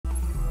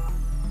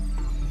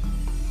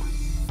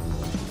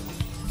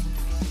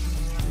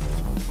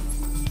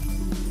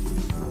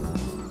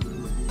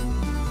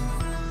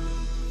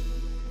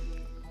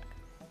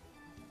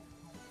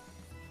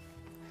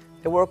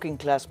The working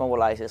class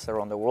mobilizes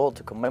around the world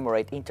to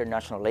commemorate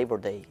International Labor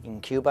Day.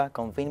 In Cuba,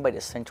 convened by the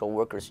Central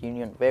Workers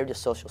Union, various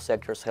social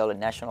sectors held a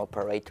national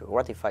parade to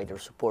ratify their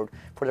support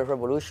for the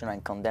revolution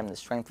and condemn the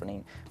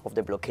strengthening of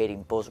the blockade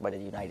imposed by the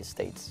United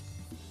States.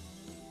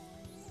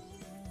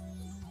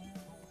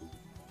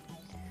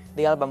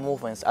 The ALBA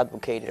movements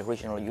advocated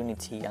regional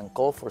unity and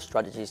called for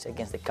strategies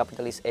against the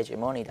capitalist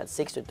hegemony that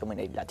seeks to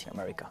dominate Latin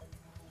America.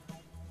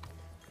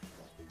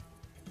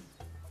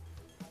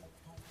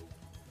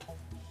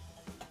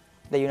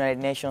 The United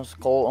Nations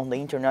called on the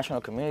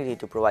international community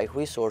to provide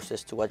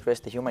resources to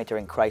address the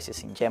humanitarian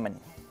crisis in Yemen.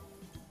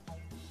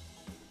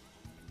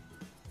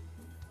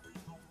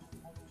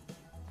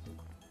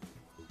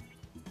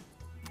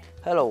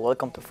 Hello,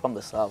 welcome to From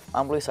the South.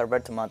 I'm Luis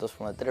Alberto Matos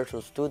from the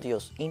teleSUR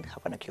studios in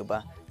Havana,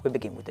 Cuba. We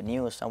begin with the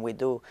news, and we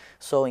do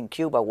so in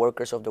Cuba.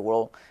 Workers of the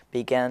world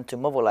began to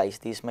mobilize.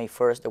 This May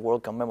 1st, the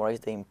world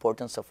commemorates the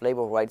importance of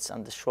labor rights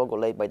and the struggle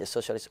led by the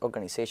socialist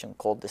organization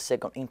called the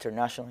Second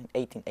International in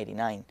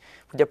 1889.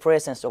 With the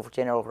presence of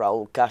General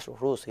Raúl Castro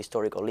Ruz,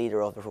 historical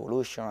leader of the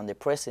revolution, and the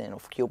president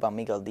of Cuba,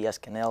 Miguel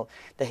Díaz-Canel,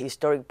 the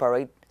historic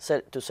parade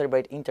to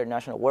celebrate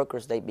International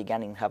Workers' Day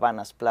began in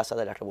Havana's Plaza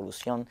de la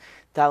Revolución.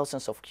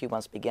 Thousands of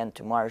Cubans began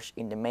to march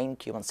in the main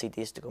Cuban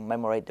cities to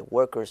commemorate the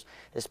workers,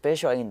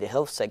 especially in the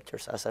health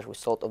sectors as a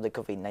result of the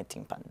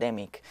COVID-19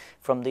 pandemic.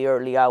 From the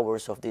early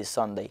hours of this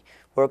Sunday,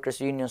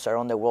 workers' unions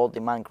around the world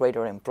demand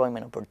greater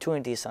employment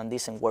opportunities and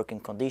decent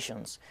working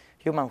conditions.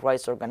 Human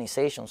rights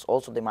organizations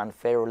also demand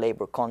fair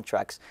labor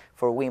contracts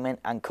for women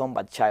and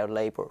combat child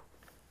labor.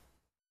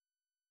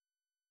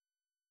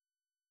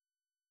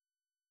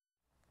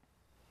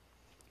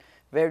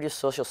 Various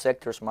social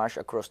sectors marched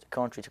across the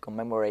country to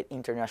commemorate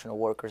International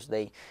Workers'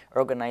 Day,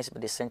 organized by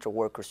the Central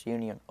Workers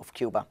Union of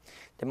Cuba.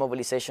 The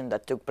mobilization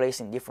that took place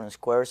in different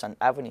squares and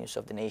avenues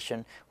of the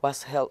nation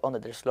was held under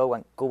the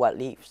slogan, "Cuba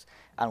lives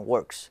and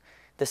works."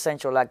 The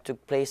central act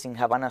took place in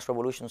Havana's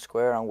Revolution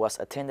Square and was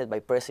attended by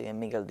President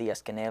Miguel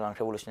Díaz-Canel and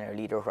revolutionary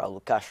leader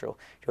Raúl Castro.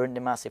 During the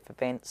massive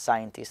event,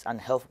 scientists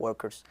and health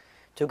workers,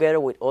 together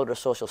with other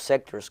social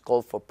sectors,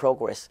 called for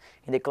progress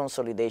in the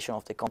consolidation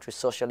of the country's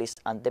socialist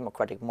and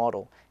democratic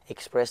model,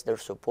 expressed their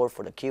support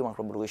for the Cuban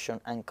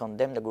Revolution, and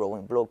condemned the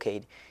growing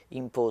blockade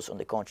imposed on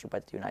the country by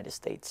the United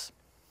States.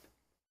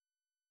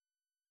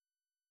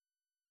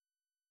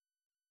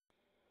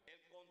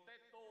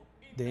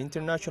 The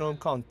international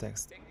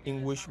context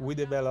in which we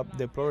develop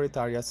the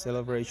proletariat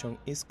celebration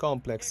is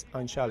complex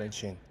and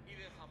challenging.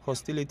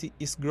 Hostility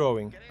is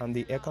growing, and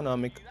the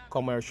economic,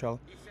 commercial,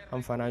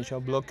 and financial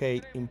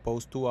blockade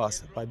imposed to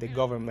us by the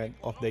government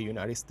of the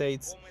United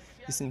States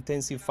is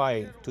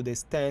intensifying to the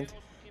extent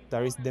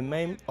that is the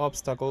main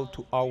obstacle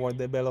to our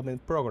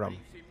development program,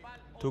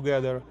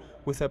 together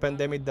with a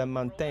pandemic that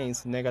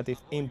maintains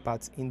negative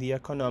impacts in the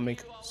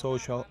economic,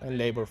 social, and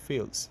labor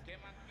fields,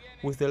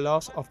 with the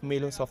loss of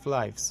millions of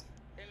lives,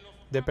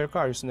 the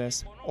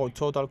precariousness or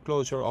total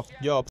closure of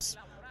jobs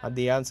at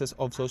the expense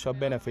of social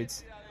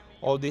benefits,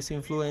 all this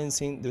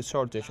influencing the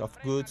shortage of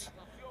goods,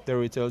 the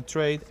retail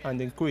trade, and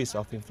the increase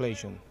of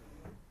inflation.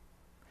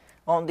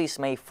 On this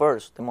May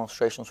 1st,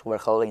 demonstrations were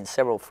held in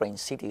several French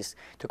cities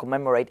to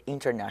commemorate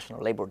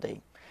International Labor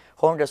Day.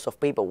 Hundreds of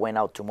people went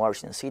out to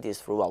march in cities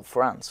throughout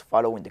France,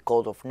 following the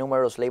call of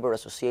numerous labor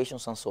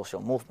associations and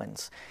social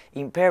movements.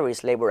 In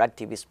Paris, labor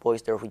activists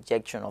voiced their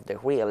rejection of the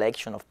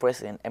re-election of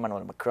President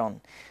Emmanuel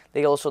Macron.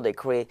 They also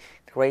declared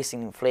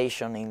rising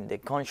inflation in the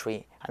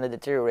country and the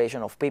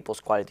deterioration of people's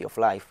quality of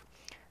life.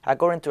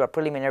 According to a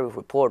preliminary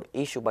report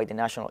issued by the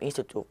National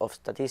Institute of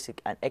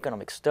Statistics and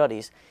Economic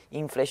Studies,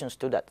 inflation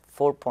stood at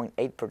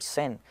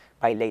 4.8%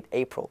 by late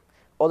April.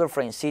 Other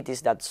French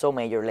cities that saw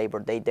major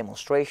Labor Day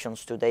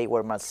demonstrations today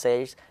were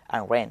Marseille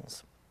and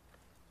Rennes.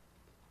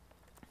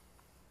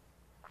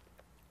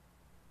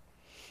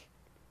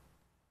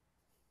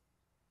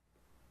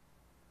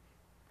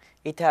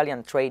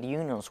 Italian trade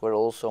unions were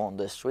also on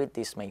the street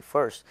this May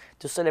 1st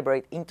to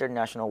celebrate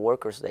International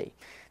Workers' Day.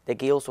 The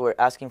guilds were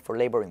asking for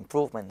labor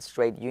improvements.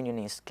 Trade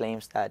unionists claim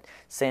that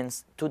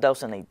since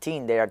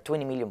 2018 there are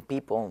 20 million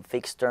people on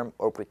fixed-term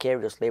or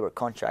precarious labor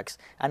contracts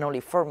and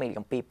only 4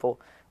 million people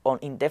on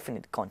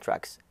indefinite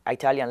contracts.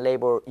 Italian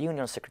Labor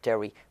Union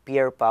Secretary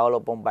Pier Paolo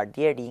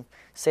Bombardieri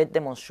said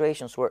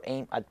demonstrations were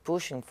aimed at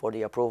pushing for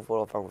the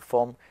approval of a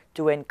reform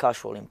to end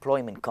casual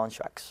employment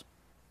contracts.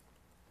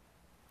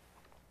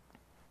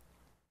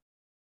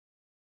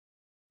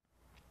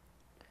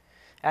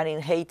 And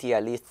in Haiti,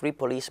 at least 3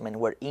 policemen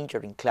were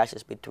injured in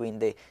clashes between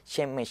the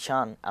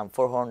Chemechan and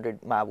 400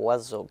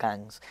 Maboiseau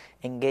gangs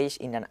engaged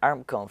in an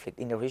armed conflict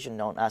in the region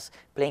known as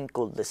Plain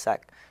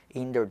Cul-de-Sac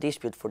in their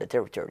dispute for the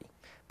territory.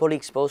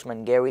 Police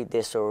spokesman Gary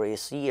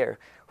DeSoresier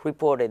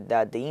reported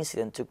that the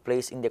incident took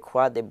place in the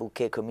Croix de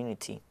Bouquet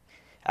community,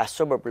 a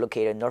suburb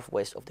located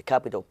northwest of the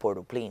capital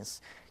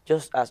Port-au-Prince,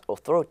 just as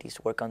authorities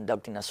were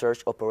conducting a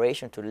search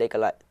operation to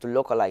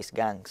localize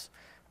gangs.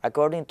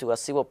 According to a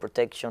civil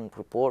protection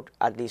report,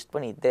 at least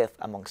 20 deaths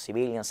among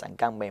civilians and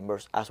gang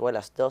members, as well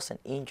as dozens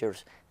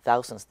injured,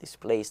 thousands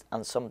displaced,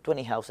 and some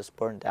 20 houses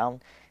burned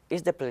down,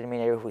 is the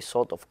preliminary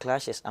result of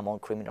clashes among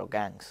criminal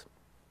gangs.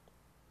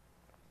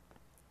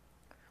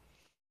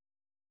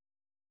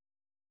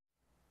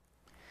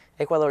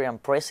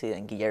 Ecuadorian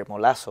President Guillermo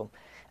Lasso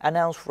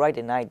announced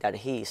Friday night that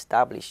he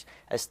established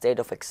a state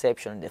of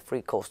exception in the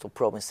three coastal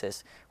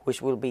provinces,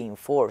 which will be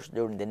enforced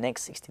during the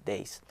next 60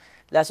 days.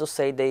 Lasso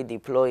said they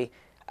deploy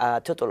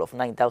a total of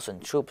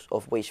 9,000 troops,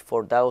 of which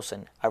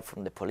 4,000 are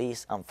from the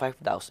police and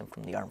 5,000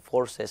 from the armed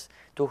forces,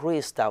 to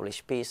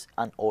re-establish peace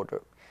and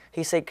order.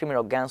 He said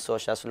criminal gangs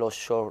such as Los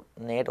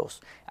Chorneros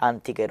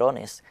and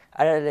Tiguerones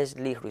are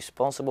allegedly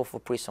responsible for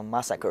prison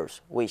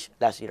massacres, which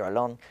last year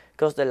alone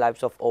cost the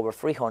lives of over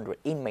 300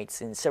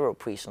 inmates in several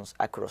prisons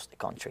across the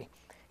country.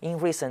 In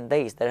recent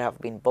days, there have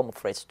been bomb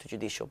threats to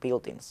judicial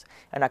buildings,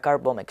 and a car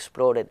bomb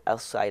exploded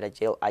outside a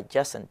jail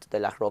adjacent to the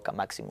La Roca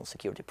maximum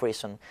security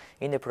prison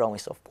in the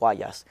province of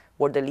Guayas,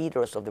 where the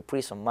leaders of the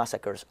prison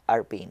massacres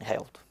are being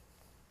held.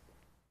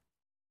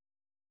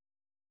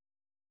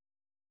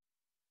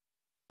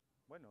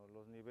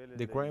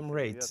 The crime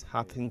rates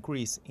have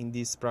increased in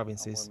these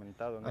provinces,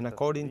 and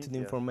according to the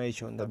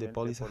information that the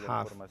police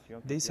have,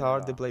 these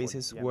are the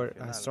places where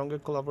a stronger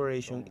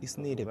collaboration is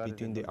needed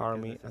between the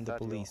army and the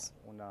police.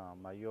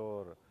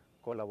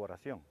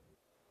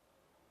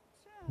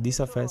 This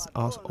affects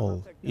us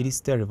all. It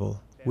is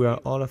terrible. We are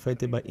all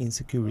affected by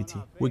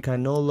insecurity. We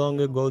can no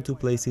longer go to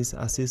places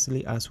as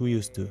easily as we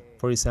used to.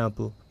 For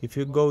example, if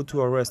you go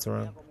to a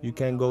restaurant, you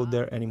can't go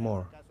there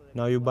anymore.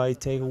 Now you buy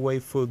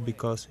takeaway food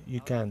because you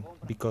can,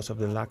 because of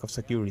the lack of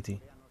security.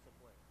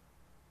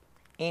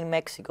 In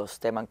Mexico,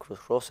 Esteban Cruz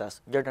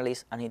Rosas,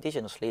 journalist and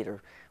indigenous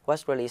leader,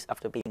 was released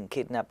after being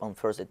kidnapped on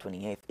Thursday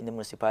 28th in the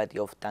municipality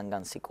of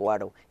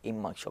Tangancicuaro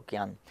in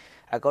Michoacán.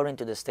 According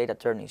to the State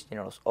Attorney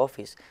General's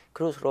office,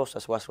 Cruz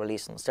Rosas was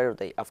released on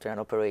Saturday after an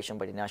operation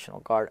by the National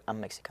Guard and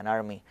Mexican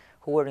Army,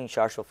 who were in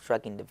charge of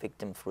tracking the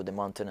victim through the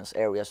mountainous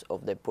areas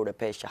of the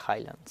Purepecha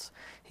highlands.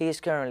 He is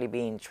currently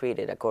being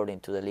treated according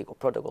to the legal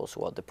protocols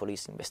while the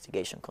police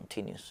investigation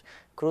continues.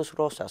 Cruz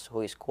Rosas,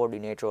 who is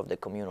coordinator of the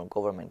Communal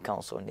Government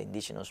Council in the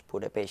indigenous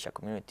Purepecha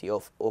community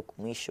of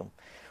Ocumisho,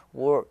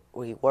 where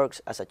he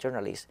works as a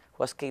journalist,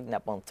 was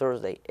kidnapped on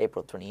Thursday,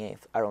 April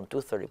 28th, around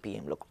 2:30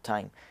 p.m. local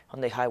time, on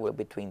the highway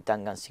between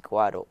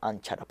Tangancicuaro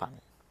and Charapan.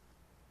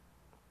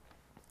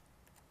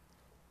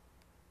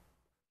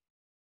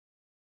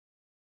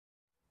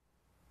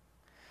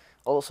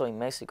 Also in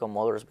Mexico,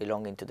 mothers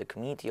belonging to the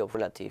Committee of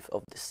Relatives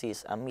of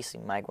Deceased and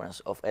Missing Migrants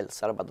of El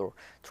Salvador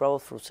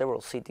traveled through several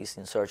cities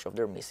in search of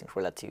their missing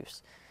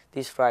relatives.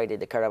 This Friday,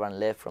 the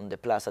caravan left from the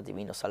Plaza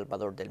Divino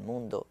Salvador del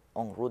Mundo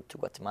en route to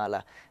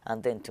Guatemala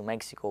and then to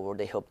Mexico, where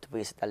they hope to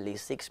visit at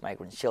least 6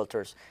 migrant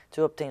shelters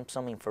to obtain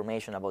some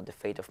information about the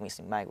fate of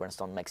missing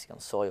migrants on Mexican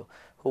soil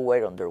who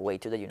were on their way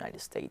to the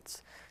United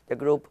States. The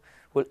group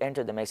will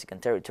enter the Mexican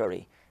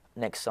territory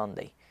next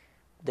Sunday.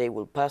 They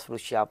will pass through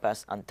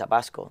Chiapas and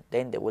Tabasco,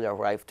 then they will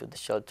arrive to the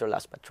shelter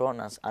Las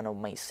Patronas, and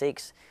on May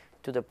 6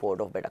 to the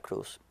port of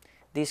Veracruz.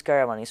 This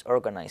caravan is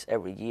organized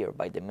every year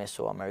by the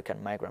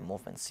Mesoamerican Migrant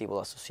Movement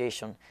Civil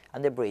Association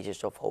and the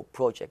Bridges of Hope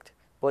project,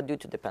 but due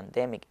to the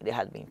pandemic, it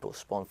had been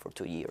postponed for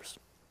 2 years.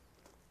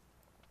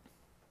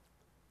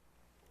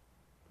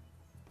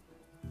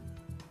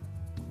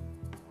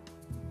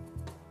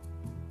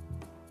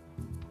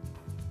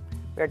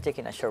 We are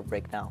taking a short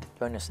break now.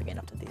 Join us again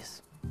after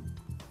this.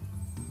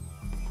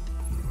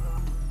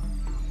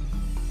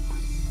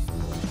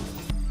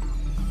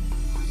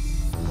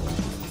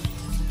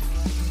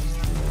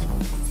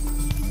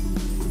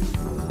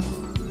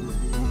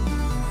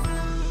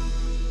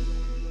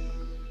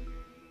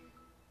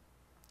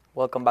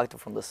 Welcome back to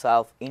From the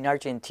South. In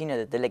Argentina,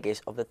 the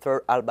delegates of the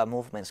Third ALBA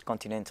Movement's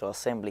Continental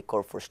Assembly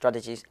called for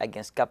strategies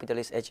against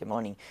capitalist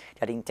hegemony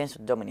that intends to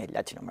dominate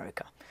Latin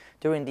America.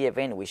 During the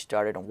event, which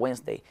started on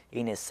Wednesday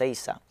in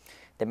Ezeiza,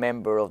 the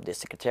member of the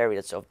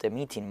secretariats of the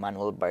meeting,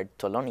 Manuel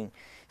Bartoloni,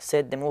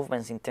 said the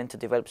movements intend to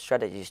develop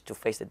strategies to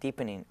face the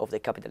deepening of the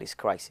capitalist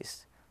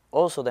crisis.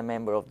 Also, the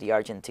member of the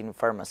Argentine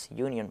Pharmacy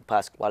Union,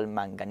 Pascual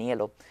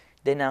Manganiello,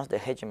 denounced the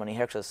hegemony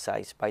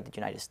exercised by the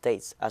United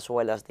States, as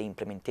well as the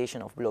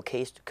implementation of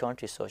blockades to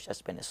countries such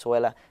as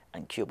Venezuela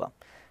and Cuba.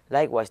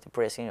 Likewise, the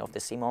president of the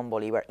Simón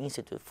Bolívar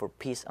Institute for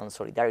Peace and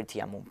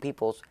Solidarity Among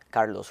Peoples,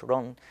 Carlos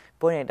Ron,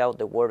 pointed out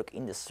the work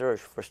in the search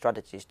for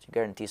strategies to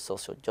guarantee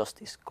social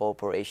justice,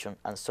 cooperation,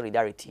 and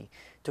solidarity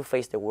to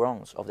face the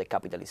wrongs of the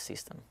capitalist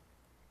system.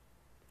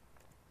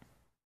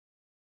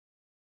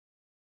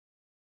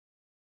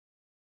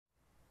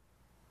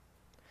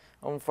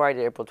 On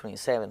Friday, April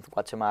 27th,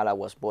 Guatemala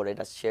was voted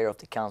as chair of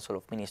the Council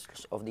of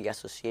Ministers of the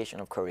Association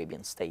of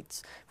Caribbean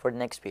States for the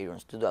next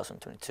period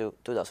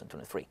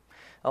 2022-2023.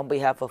 On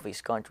behalf of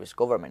his country's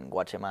government,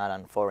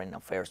 Guatemalan Foreign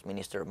Affairs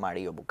Minister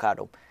Mario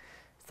Bucaro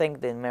thanked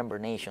the member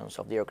nations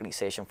of the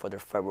organization for their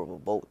favorable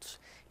votes.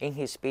 In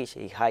his speech,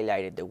 he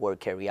highlighted the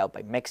work carried out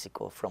by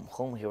Mexico, from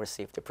whom he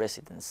received the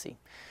presidency.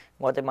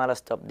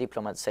 Guatemala's top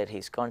diplomat said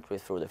his country,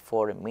 through the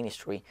Foreign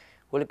Ministry,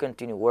 will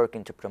continue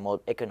working to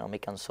promote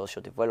economic and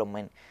social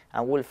development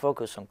and will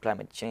focus on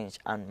climate change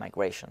and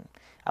migration,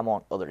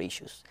 among other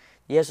issues.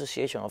 The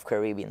Association of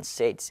Caribbean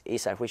States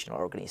is a regional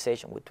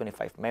organization with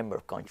 25 member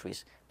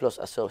countries plus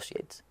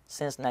associates.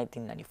 Since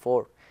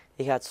 1994,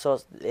 He had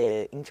sought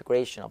the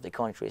integration of the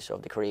countries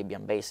of the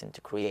Caribbean basin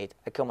to create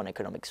a common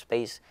economic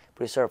space,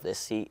 preserve the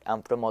sea,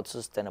 and promote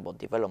sustainable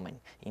development,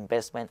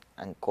 investment,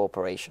 and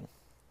cooperation.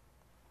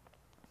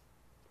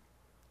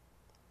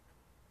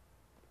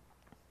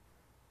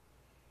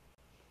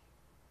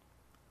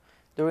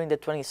 During the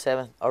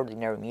 27th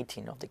Ordinary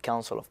Meeting of the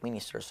Council of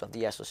Ministers of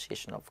the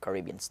Association of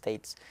Caribbean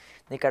States,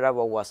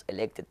 Nicaragua was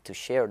elected to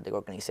chair the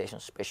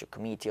organization's Special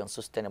Committee on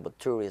Sustainable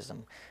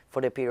Tourism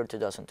for the period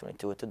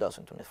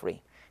 2022-2023,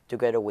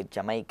 together with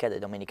Jamaica,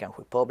 the Dominican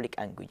Republic,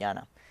 and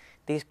Guyana.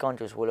 These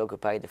countries will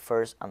occupy the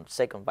first and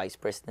second vice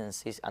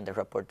presidencies and the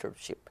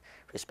rapporteurship,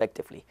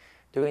 respectively.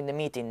 During the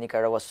meeting,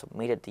 Nicaragua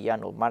submitted the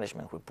annual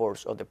management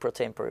reports of the pro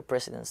tempore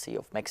presidency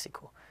of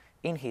Mexico.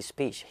 In his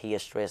speech, he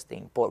stressed the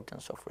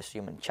importance of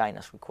resuming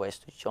China's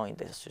request to join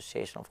the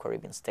Association of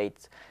Caribbean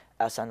States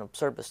as an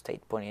observer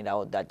state, pointing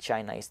out that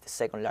China is the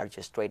second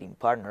largest trading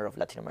partner of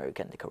Latin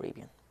America and the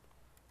Caribbean.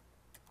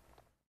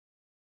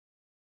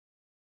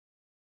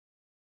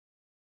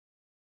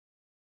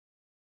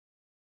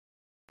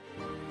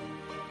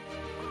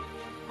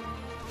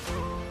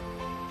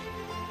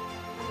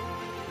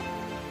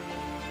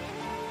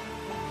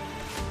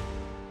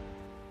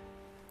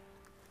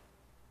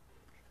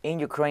 In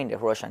Ukraine, the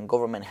Russian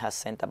government has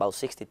sent about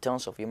 60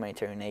 tons of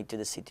humanitarian aid to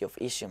the city of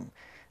Izium.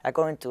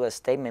 According to a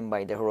statement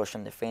by the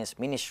Russian Defense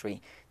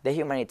Ministry, the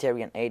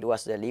humanitarian aid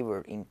was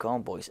delivered in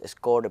convoys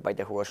escorted by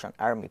the Russian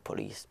Army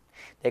Police.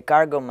 The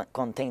cargo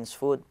contains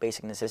food,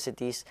 basic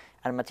necessities,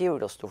 and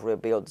materials to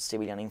rebuild the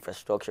civilian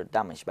infrastructure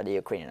damaged by the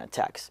Ukrainian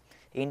attacks.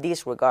 In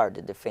this regard,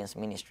 the Defense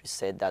Ministry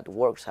said that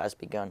works has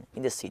begun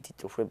in the city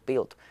to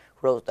rebuild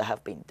roads that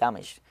have been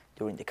damaged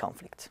during the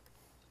conflict.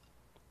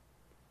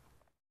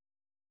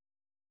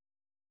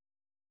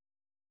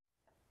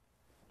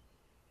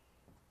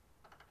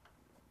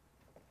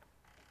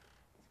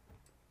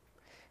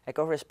 A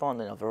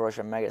correspondent of the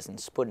Russian magazine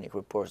Sputnik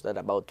reports that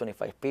about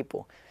 25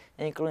 people,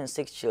 including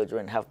 6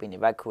 children, have been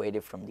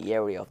evacuated from the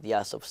area of the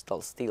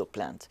Azovstal steel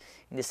plant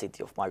in the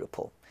city of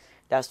Mariupol.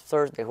 Last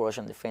Thursday,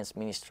 Russian Defense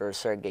Minister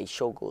Sergei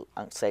Shoigu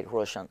said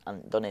Russian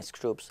and Donetsk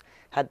troops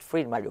had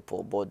freed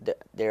Mariupol, but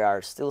there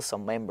are still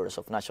some members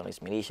of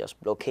nationalist militias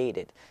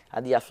blockaded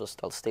at the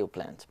Azovstal steel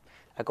plant.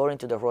 According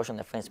to the Russian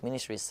Defense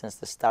Ministry, since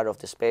the start of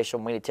the special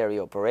military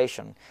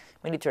operation,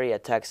 military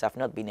attacks have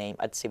not been aimed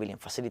at civilian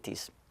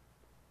facilities,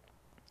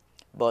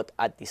 but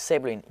at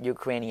disabling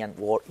Ukrainian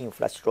war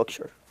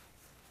infrastructure.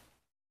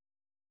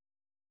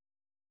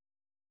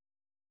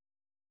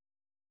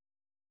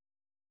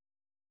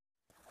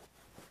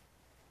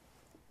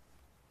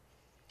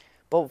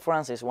 Pope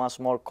Francis once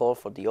more called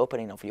for the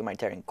opening of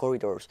humanitarian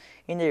corridors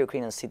in the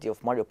Ukrainian city of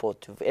Mariupol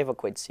to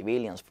evacuate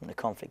civilians from the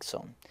conflict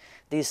zone.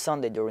 This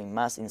Sunday during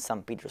Mass in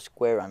St. Peter's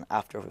Square and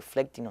after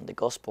reflecting on the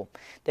Gospel,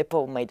 the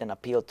Pope made an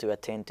appeal to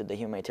attend to the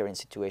humanitarian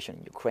situation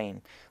in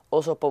Ukraine.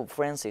 Also, Pope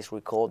Francis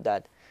recalled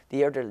that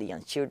the elderly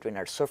and children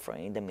are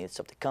suffering in the midst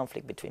of the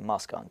conflict between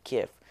Moscow and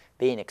Kiev,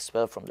 being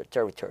expelled from their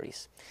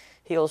territories.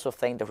 He also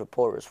thanked the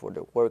reporters for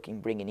their work in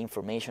bringing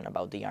information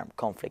about the armed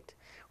conflict.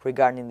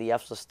 Regarding the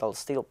Azovstal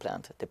steel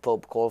plant, the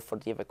Pope called for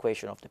the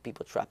evacuation of the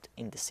people trapped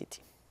in the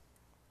city.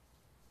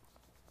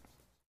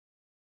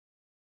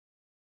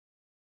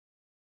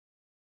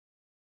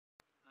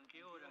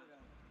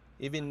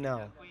 Even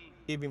now,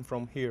 even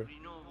from here,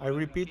 I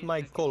repeat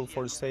my call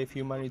for safe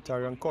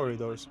humanitarian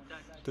corridors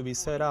to be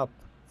set up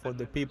for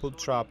the people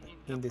trapped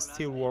in the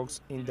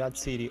steelworks in that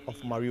city of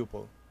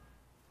Mariupol.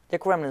 The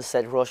Kremlin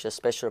said Russia's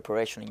special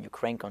operation in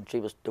Ukraine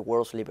contributes to the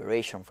world's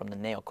liberation from the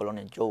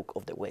neo-colonial yoke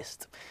of the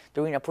West.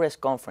 During a press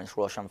conference,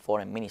 Russian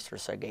Foreign Minister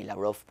Sergei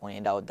Lavrov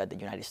pointed out that the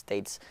United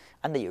States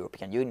and the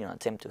European Union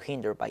attempt to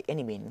hinder by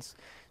any means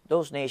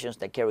those nations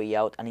that carry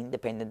out an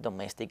independent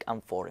domestic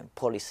and foreign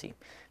policy.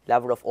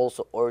 Lavrov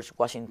also urged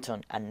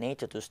Washington and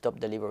NATO to stop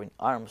delivering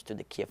arms to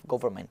the Kiev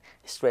government,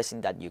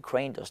 stressing that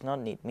Ukraine does not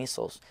need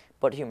missiles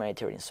but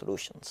humanitarian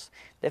solutions.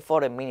 The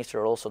foreign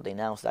minister also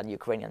denounced that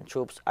Ukrainian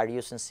troops are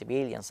using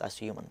civilians as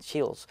human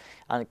shields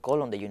and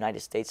called on the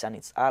United States and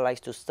its allies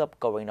to stop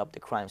covering up the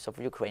crimes of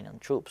Ukrainian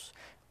troops.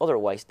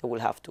 Otherwise, they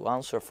will have to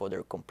answer for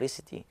their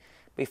complicity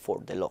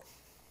before the law.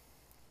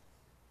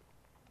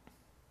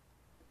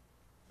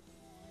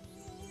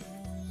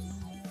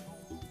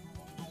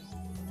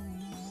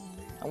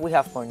 And we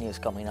have more news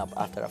coming up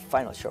after a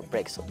final short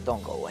break, so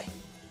don't go away.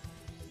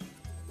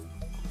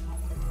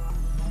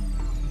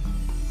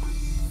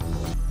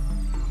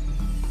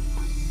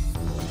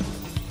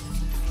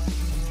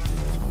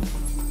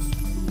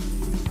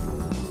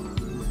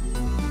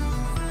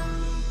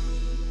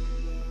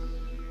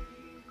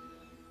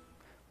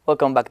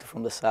 Welcome back to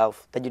From the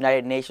South. The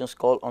United Nations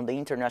called on the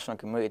international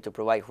community to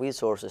provide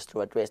resources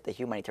to address the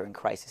humanitarian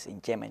crisis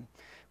in Yemen.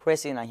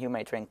 President and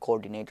Humanitarian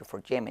Coordinator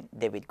for Yemen,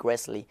 David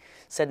Gressly,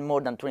 said more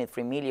than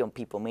 23 million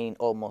people, meaning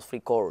almost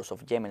 3/4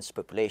 of Yemen's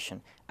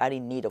population, are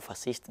in need of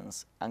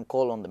assistance and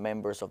called on the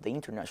members of the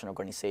international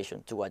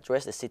organization to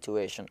address the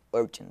situation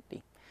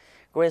urgently.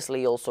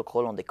 Gressly also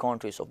called on the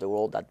countries of the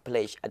world that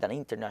pledged at an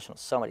international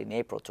summit in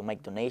April to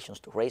make donations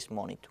to raise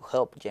money to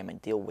help Yemen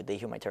deal with the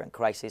humanitarian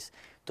crisis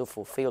to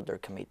fulfill their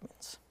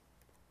commitments.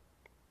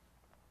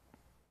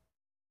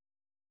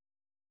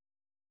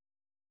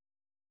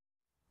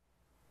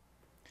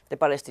 The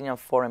Palestinian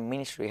Foreign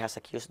Ministry has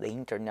accused the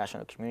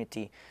international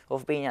community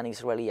of being an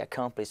Israeli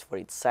accomplice for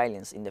its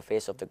silence in the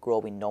face of the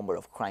growing number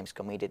of crimes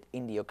committed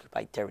in the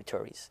occupied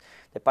territories.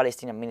 The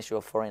Palestinian Ministry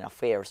of Foreign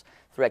Affairs,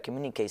 through a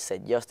communique,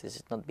 said justice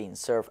is not being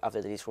served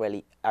after the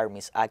Israeli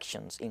army's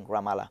actions in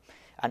Ramallah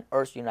and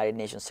urged United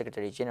Nations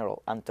Secretary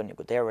General Antonio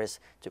Guterres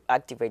to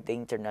activate the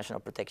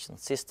international protection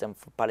system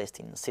for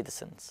Palestinian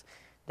citizens.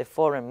 The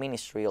Foreign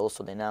Ministry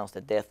also denounced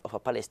the death of a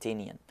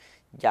Palestinian,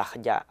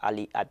 Yahya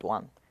Ali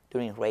Adwan,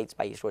 during raids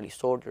by Israeli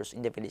soldiers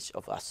in the village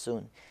of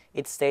Asun.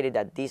 It stated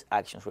that these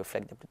actions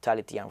reflect the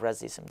brutality and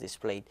racism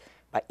displayed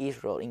by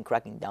Israel in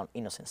cracking down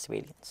innocent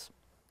civilians.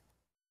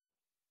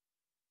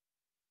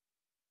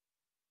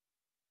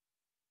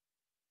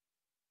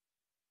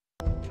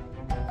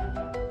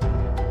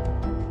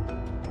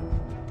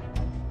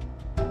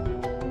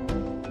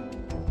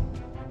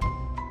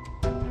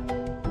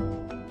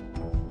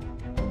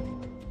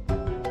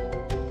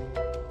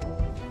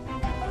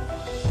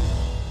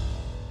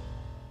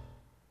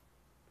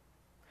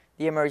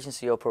 The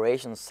Emergency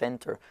Operations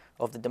Center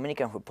of the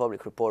Dominican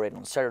Republic reported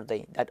on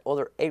Saturday that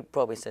other 8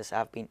 provinces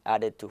have been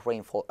added to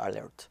rainfall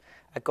alert.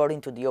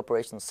 According to the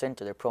Operations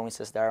Center, the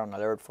provinces that are on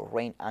alert for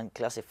rain and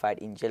classified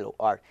in yellow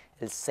are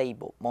El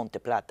Ceibo, Monte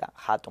Plata,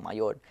 Hato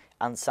Mayor,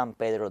 and San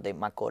Pedro de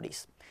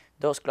Macorís.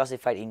 Those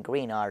classified in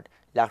green are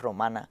La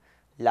Romana,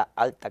 La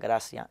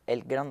Altagracia,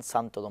 El Gran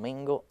Santo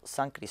Domingo,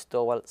 San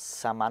Cristóbal,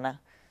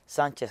 Samana,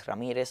 Sánchez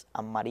Ramírez,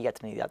 and María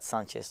Trinidad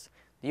Sánchez.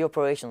 The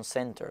Operations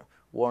Center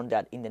warned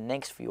that in the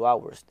next few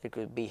hours there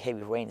could be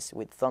heavy rains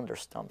with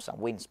thunderstorms and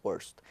winds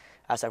bursts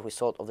as a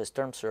result of the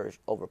storm surge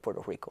over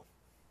Puerto Rico.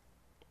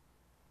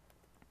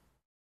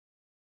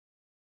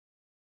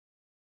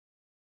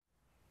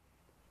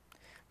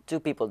 Two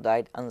people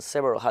died and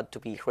several had to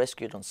be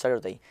rescued on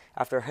Saturday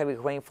after heavy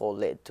rainfall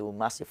led to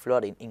massive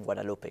flooding in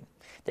Guadalupe.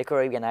 The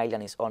Caribbean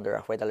island is under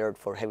a red alert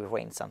for heavy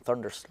rains and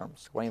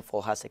thunderstorms.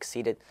 Rainfall has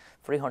exceeded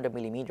 300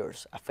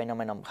 millimeters, a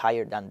phenomenon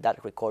higher than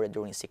that recorded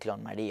during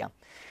Cyclone Maria.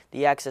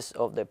 The access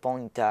of the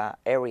Ponta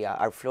area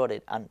are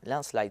flooded and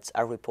landslides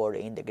are reported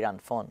in the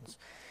Grand Fonds.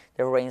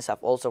 The rains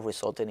have also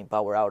resulted in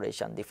power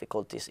outage and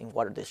difficulties in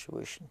water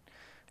distribution.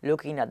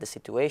 Looking at the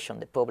situation,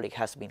 the public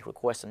has been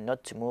requested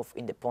not to move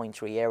in the Point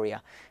Tree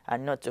area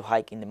and not to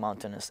hike in the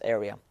mountainous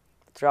area.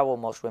 Travel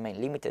must remain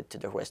limited to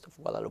the rest of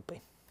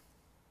Guadalupe.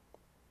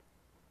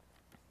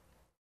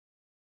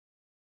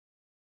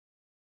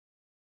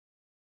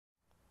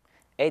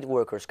 Aid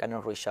workers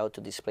cannot reach out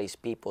to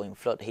displaced people in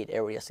flood-hit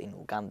areas in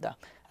Uganda,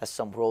 as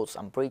some roads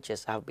and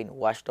bridges have been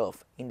washed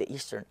off in the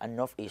eastern and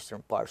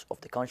northeastern parts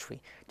of the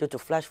country due to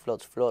flash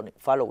floods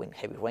following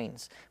heavy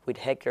rains, with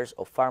hectares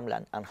of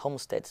farmland and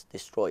homesteads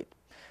destroyed.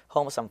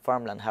 Homes and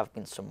farmland have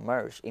been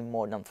submerged in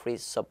more than 3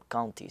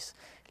 sub-counties,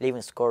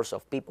 leaving scores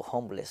of people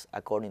homeless,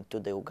 according to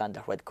the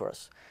Uganda Red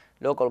Cross.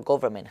 Local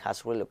government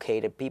has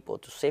relocated people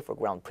to safer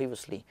ground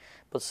previously,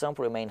 but some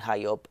remain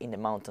high up in the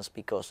mountains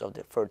because of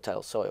the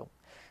fertile soil.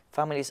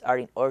 Families are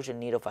in urgent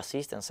need of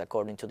assistance,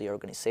 according to the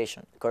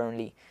organization.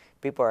 Currently,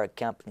 people are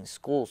camped in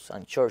schools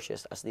and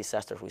churches as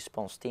disaster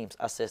response teams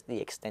assess the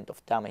extent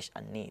of damage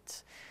and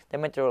needs. The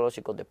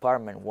Meteorological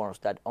Department warns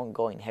that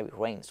ongoing heavy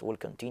rains will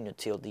continue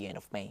till the end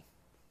of May.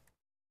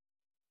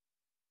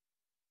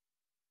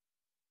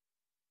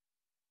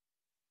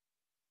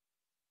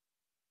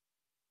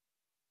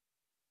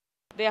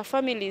 There are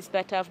families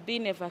that have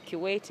been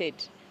evacuated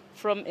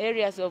from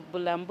areas of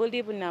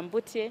Bulambuli,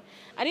 Bunambute,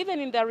 and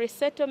even in the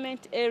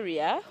resettlement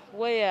area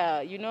where,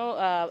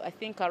 I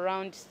think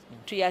around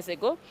 2 years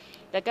ago,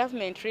 the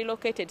government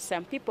relocated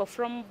some people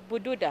from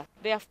Bududa.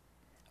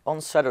 On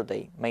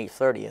Saturday, May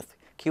 30th,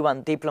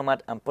 Cuban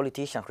diplomat and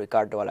politician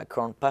Ricardo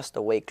Alarcón passed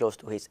away close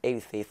to his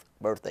 85th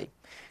birthday.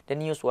 The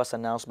news was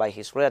announced by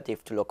his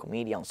relative to local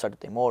media on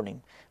Saturday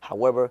morning.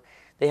 However,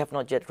 they have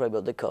not yet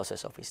revealed the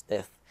causes of his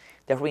death.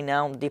 The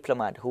renowned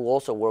diplomat, who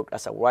also worked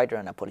as a writer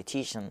and a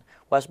politician,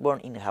 was born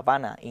in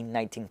Havana in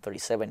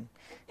 1937.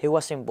 He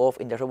was involved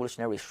in the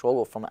revolutionary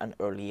struggle from an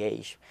early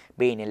age,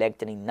 being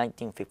elected in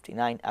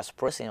 1959 as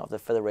president of the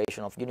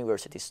Federation of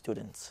University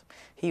Students.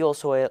 He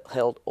also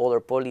held other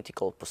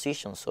political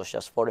positions, such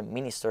as foreign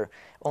minister,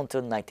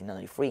 until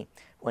 1993,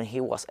 when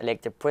he was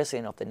elected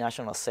president of the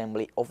National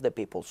Assembly of the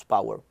People's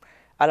Power.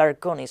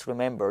 Alarcón is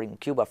remembered in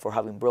Cuba for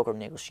having brokered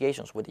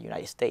negotiations with the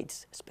United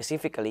States,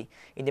 specifically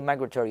in the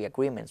migratory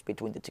agreements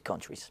between the two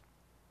countries.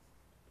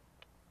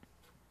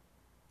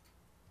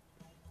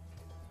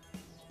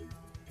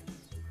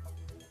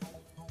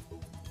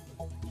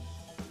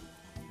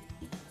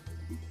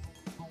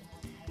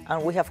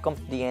 And we have come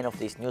to the end of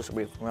this news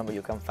brief. Remember,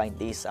 you can find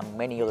this and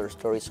many other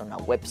stories on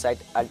our website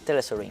at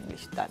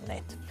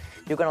telesurenglish.net.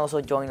 You can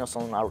also join us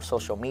on our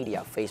social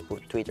media,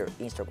 Facebook, Twitter,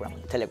 Instagram,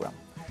 and Telegram.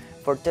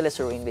 For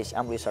TeleSUR English,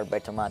 I'm Luis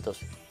Alberto Matos.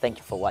 Thank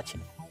you for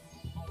watching.